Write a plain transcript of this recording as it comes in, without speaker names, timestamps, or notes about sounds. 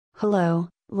Hello,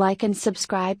 like and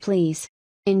subscribe please.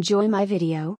 Enjoy my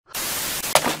video.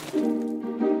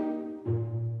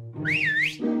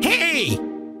 Hey!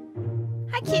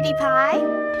 Hi, Kitty Pie.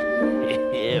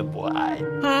 Yeah, boy.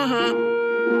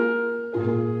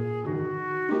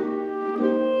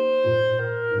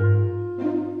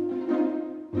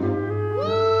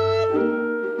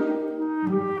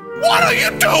 What are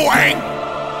you doing?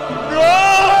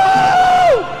 No!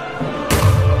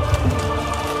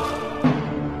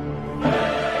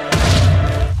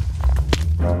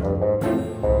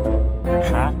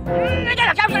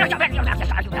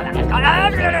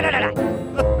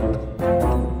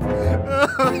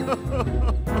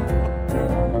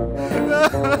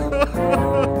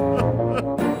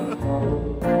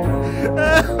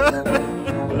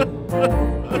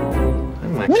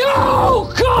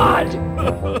 No, God!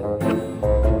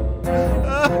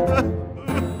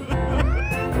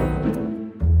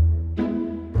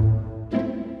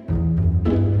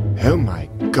 Oh my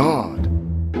God!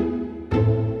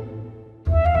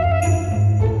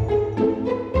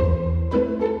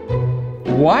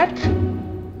 What?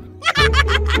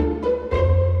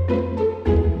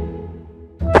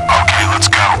 Okay, let's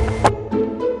go.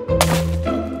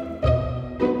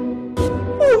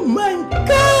 Oh my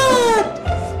God!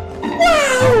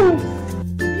 Wow!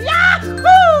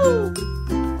 Yahoo!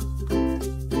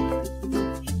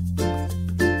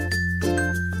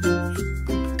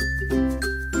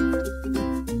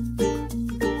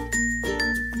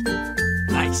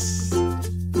 Nice.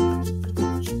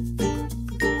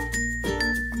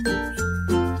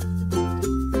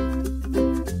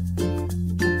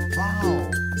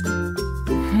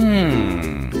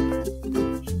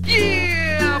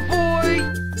 Yeah, boy!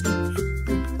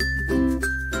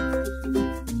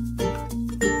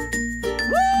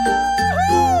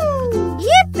 Woo-hoo!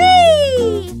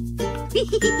 Yippee!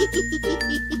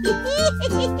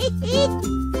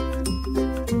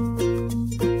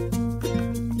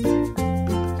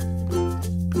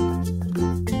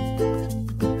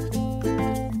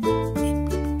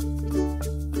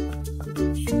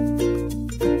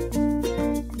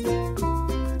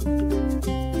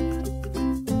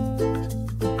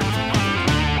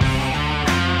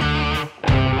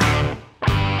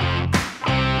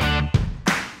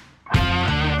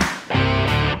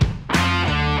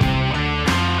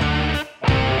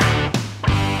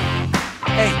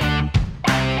 Hey!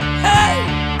 Hey!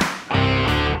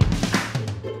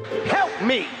 Help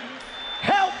me!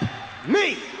 Help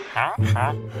me!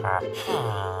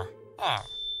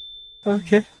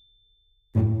 Okay.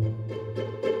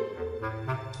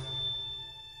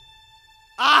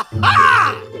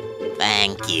 Aha!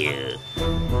 Thank you.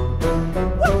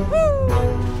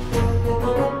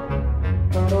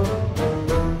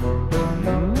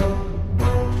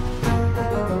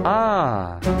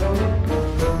 Ah.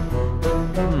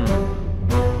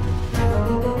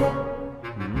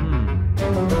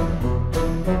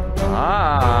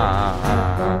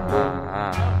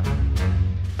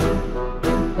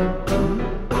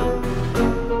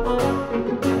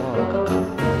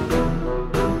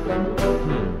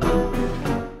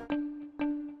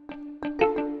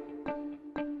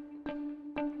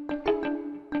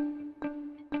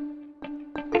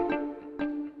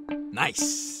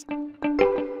 Nice.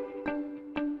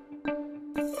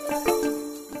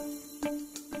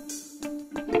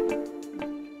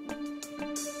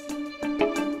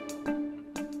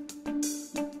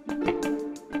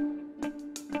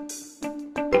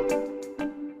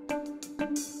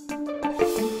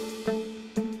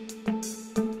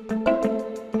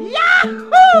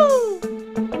 Yahoo!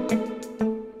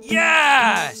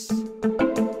 Yes!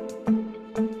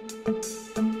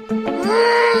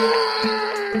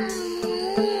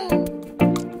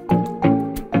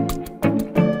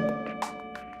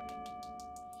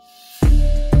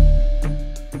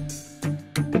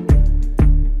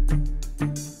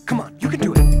 Come on, you can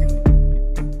do it.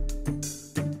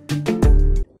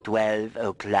 12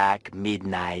 o'clock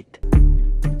midnight.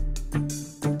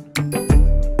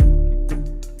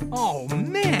 Oh,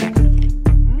 man!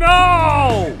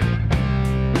 No!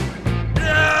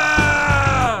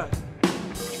 Ah!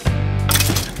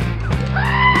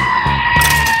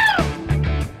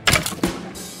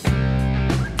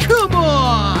 Come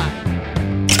on!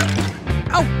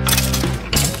 Ow!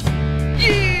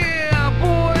 Yeah,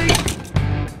 boy!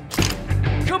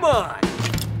 Come on!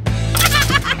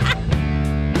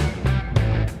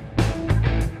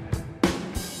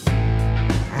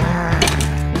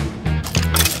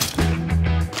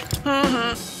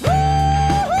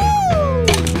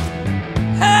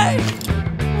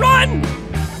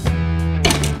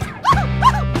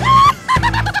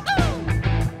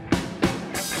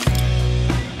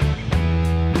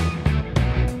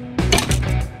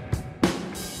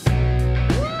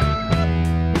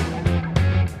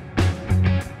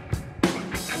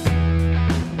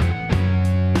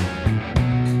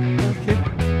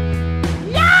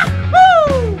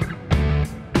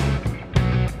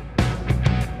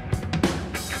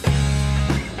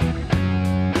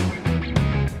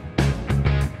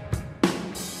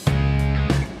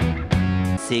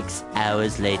 6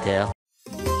 hours later.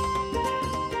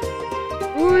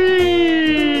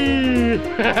 Whee!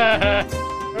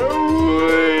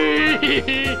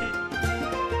 Whee!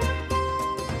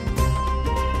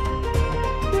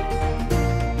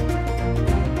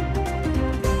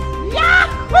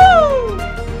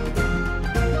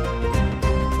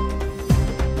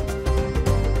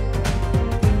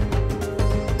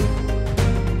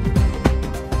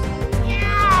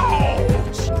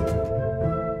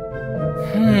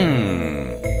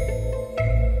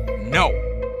 No.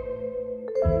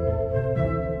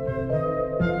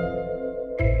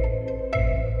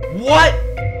 What?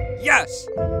 Yes.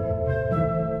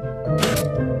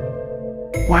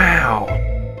 Wow.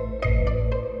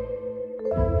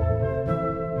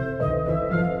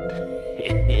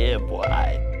 Yeah,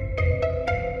 boy.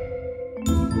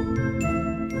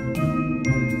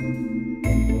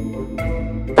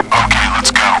 Okay,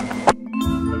 let's go.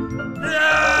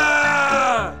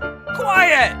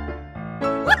 Quiet.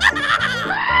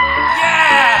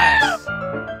 Yes.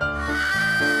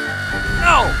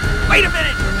 No. Wait a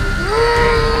minute.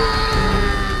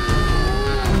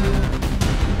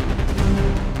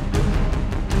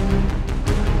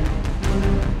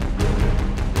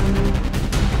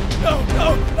 No, no,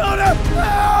 no, no, no!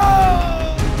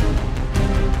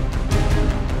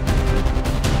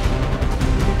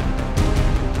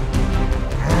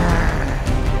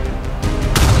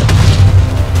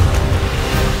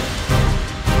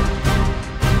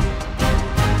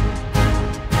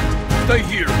 Stay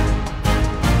here.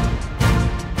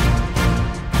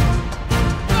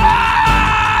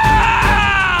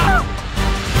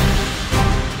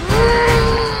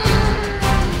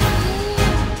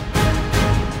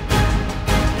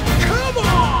 Come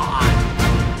on!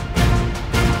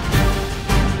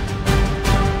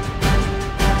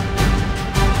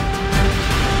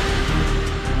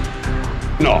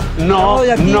 No,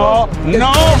 no, no,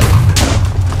 no!